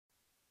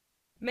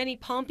Many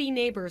Pompey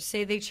neighbors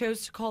say they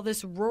chose to call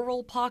this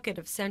rural pocket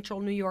of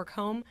central New York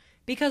home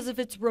because of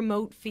its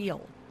remote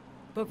feel.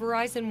 But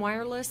Verizon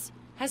Wireless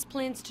has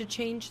plans to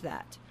change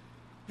that.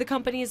 The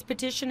company is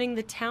petitioning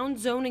the town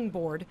zoning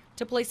board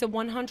to place a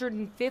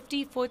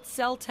 150-foot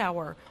cell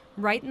tower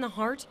right in the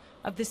heart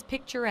of this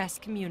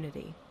picturesque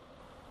community.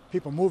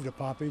 People move to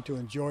Pompey to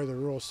enjoy the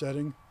rural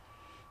setting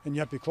and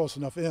yet be close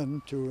enough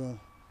in to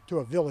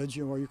a village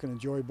where you can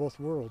enjoy both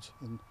worlds.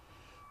 And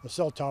a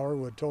cell tower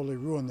would totally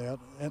ruin that,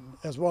 and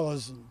as well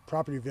as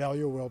property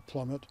value will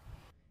plummet.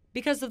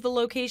 Because of the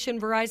location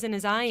Verizon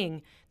is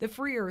eyeing, the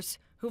Freers,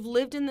 who've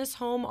lived in this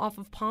home off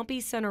of Pompey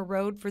Center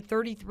Road for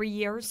 33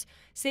 years,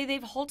 say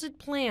they've halted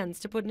plans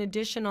to put an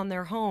addition on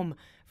their home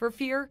for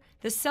fear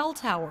the cell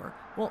tower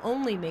will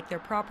only make their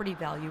property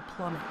value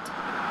plummet.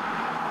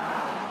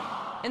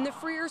 And the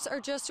Freers are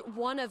just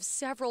one of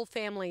several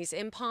families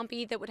in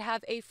Pompey that would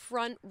have a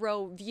front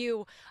row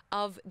view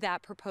of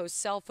that proposed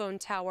cell phone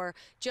tower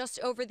just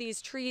over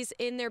these trees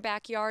in their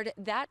backyard.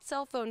 That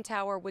cell phone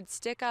tower would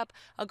stick up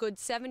a good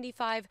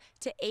 75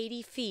 to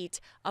 80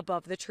 feet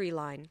above the tree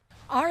line.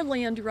 Our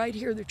land right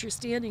here that you're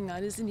standing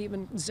on isn't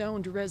even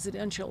zoned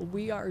residential.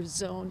 We are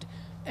zoned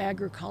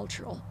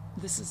agricultural.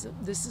 This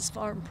is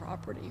farm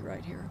property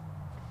right here.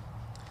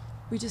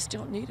 We just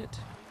don't need it.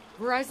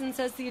 Verizon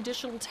says the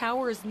additional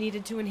tower is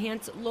needed to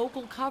enhance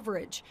local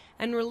coverage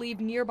and relieve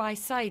nearby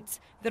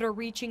sites that are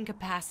reaching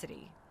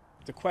capacity.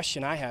 The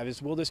question I have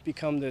is, will this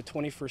become the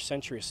 21st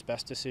century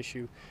asbestos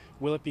issue?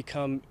 Will it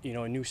become,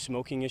 a new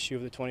smoking issue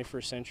of the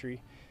 21st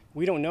century?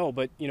 We don't know,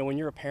 but when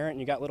you're a parent and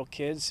you got little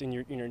kids and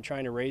you're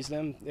trying to raise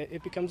them,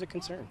 it becomes a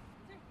concern.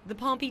 The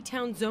Pompey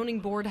Town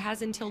Zoning Board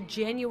has until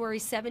January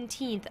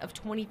 17th of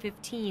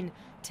 2015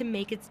 to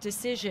make its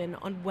decision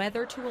on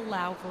whether to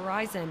allow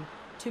Verizon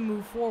to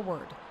move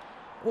forward,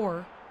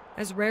 or,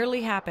 as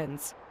rarely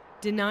happens,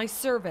 deny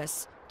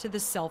service to the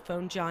cell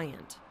phone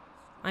giant.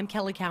 I'm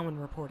Kelly Cowan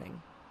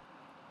reporting.